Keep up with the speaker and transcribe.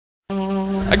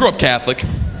I grew up Catholic.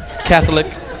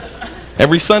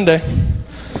 Every Sunday,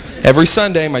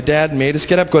 my dad made us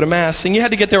get up, go to Mass, and you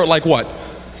had to get there at like what?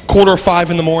 4:45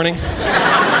 in the morning?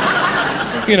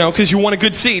 You know, because you wanted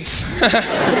good seats.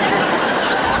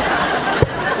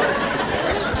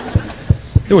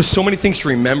 There was so many things to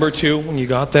remember too when you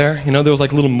got there. You know, there was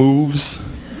like little moves.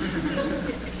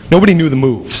 Nobody knew the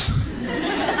moves.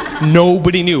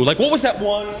 Nobody knew. Like, what was that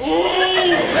one?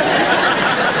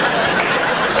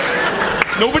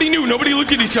 Nobody knew. Nobody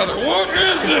looked at each other. What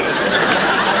is this?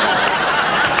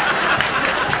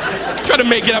 Try to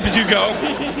make it up as you go.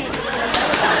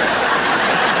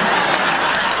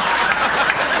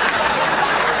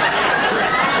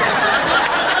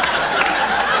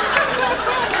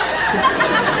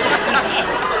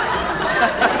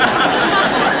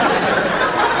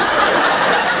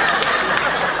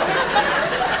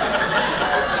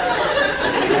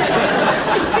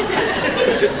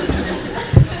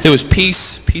 It was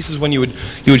peace. Peace is when you would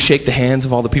shake the hands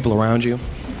of all the people around you.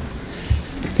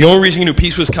 The only reason you knew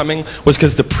peace was coming was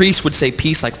because the priest would say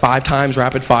peace like 5 times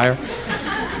rapid fire.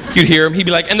 You'd hear him. He'd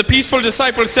be like, "And the peaceful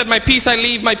disciple said, my peace I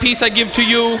leave, my peace I give to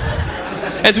you.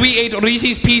 As we ate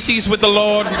Reese's Pieces with the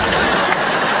Lord. And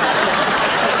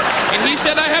he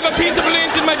said, I have a peaceable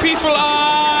int in my peaceful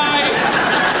eye."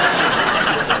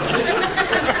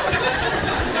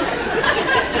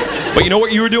 But you know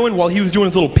what you were doing while he was doing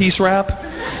his little peace rap?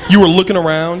 You were looking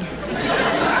around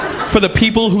for the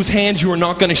people whose hands you were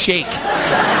not going to shake.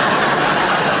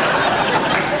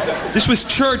 This was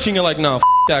church, and you're like, no, f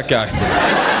that guy.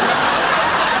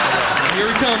 Here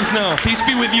he comes now. Peace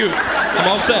be with you. I'm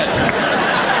all set.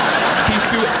 Peace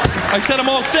be with... I said I'm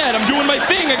all set. I'm doing my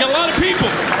thing. I got a lot of people.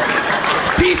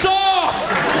 Peace off.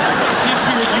 Peace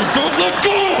be with you. Don't let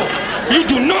go. You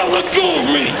do not let go of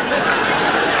me.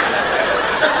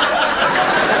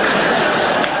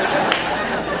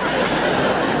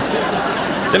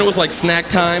 Then it was like snack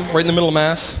time, right in the middle of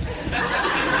Mass.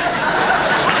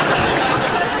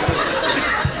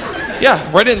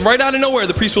 Yeah, right out of nowhere,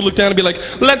 the priest would look down and be like,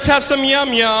 "Let's have some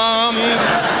yum-yums.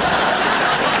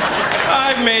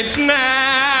 I've made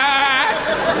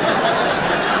snacks."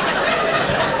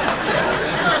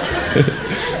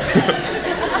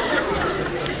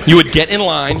 You would get in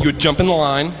line, you would jump in the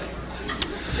line,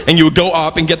 and you would go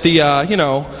up and get the,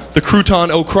 the crouton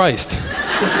oh Christ.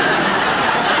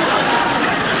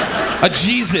 A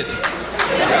Jeez-It.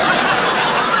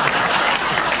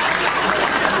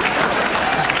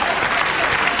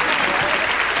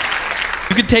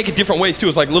 You could take it different ways too.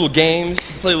 It's like little games,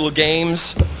 play little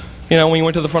games. You know, when you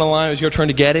went to the front of the line, it was your turn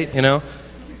to get it, you know.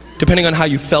 Depending on how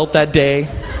you felt that day. You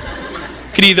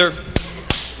could either...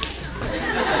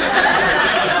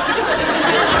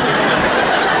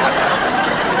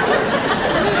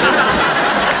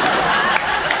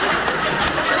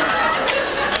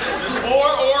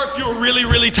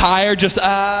 really tired, just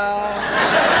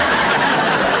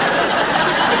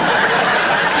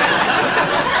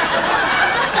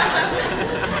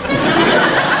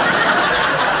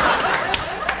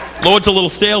Lord's a little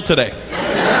stale today.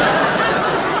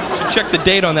 Should check the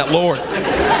date on that Lord.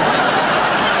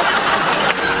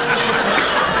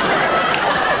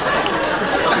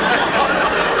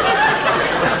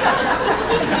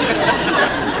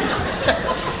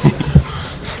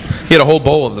 He had a whole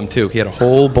bowl of them too. He had a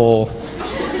whole bowl.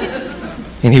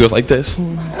 And he was like this.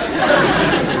 And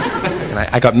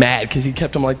I got mad because he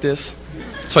kept him like this.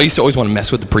 So I used to always want to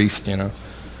mess with the priest, you know.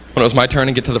 When it was my turn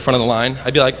and get to the front of the line,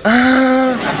 I'd be like,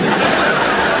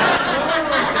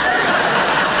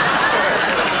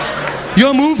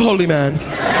 Your move, holy man.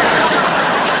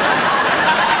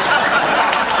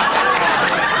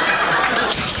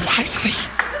 Choose wisely.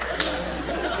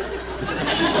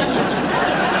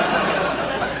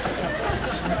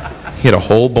 He had a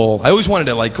whole bowl. I always wanted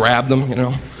to like grab them, you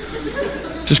know.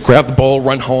 Just grab the bowl,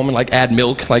 run home and like add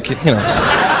milk, like, you know.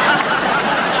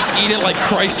 Eat it like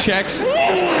Christ checks.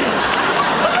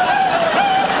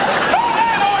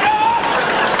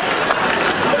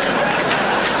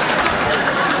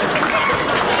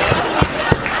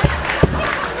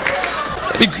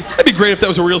 That'd be great if that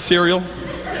was a real cereal.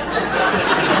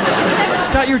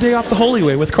 Start your day off the holy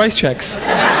way with Christ checks.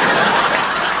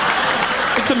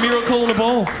 It's a miracle in a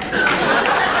bowl.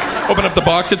 Open up the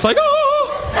box, it's like,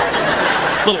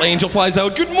 oh! Little angel flies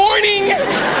out, good morning!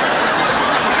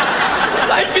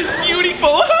 Life is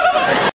beautiful!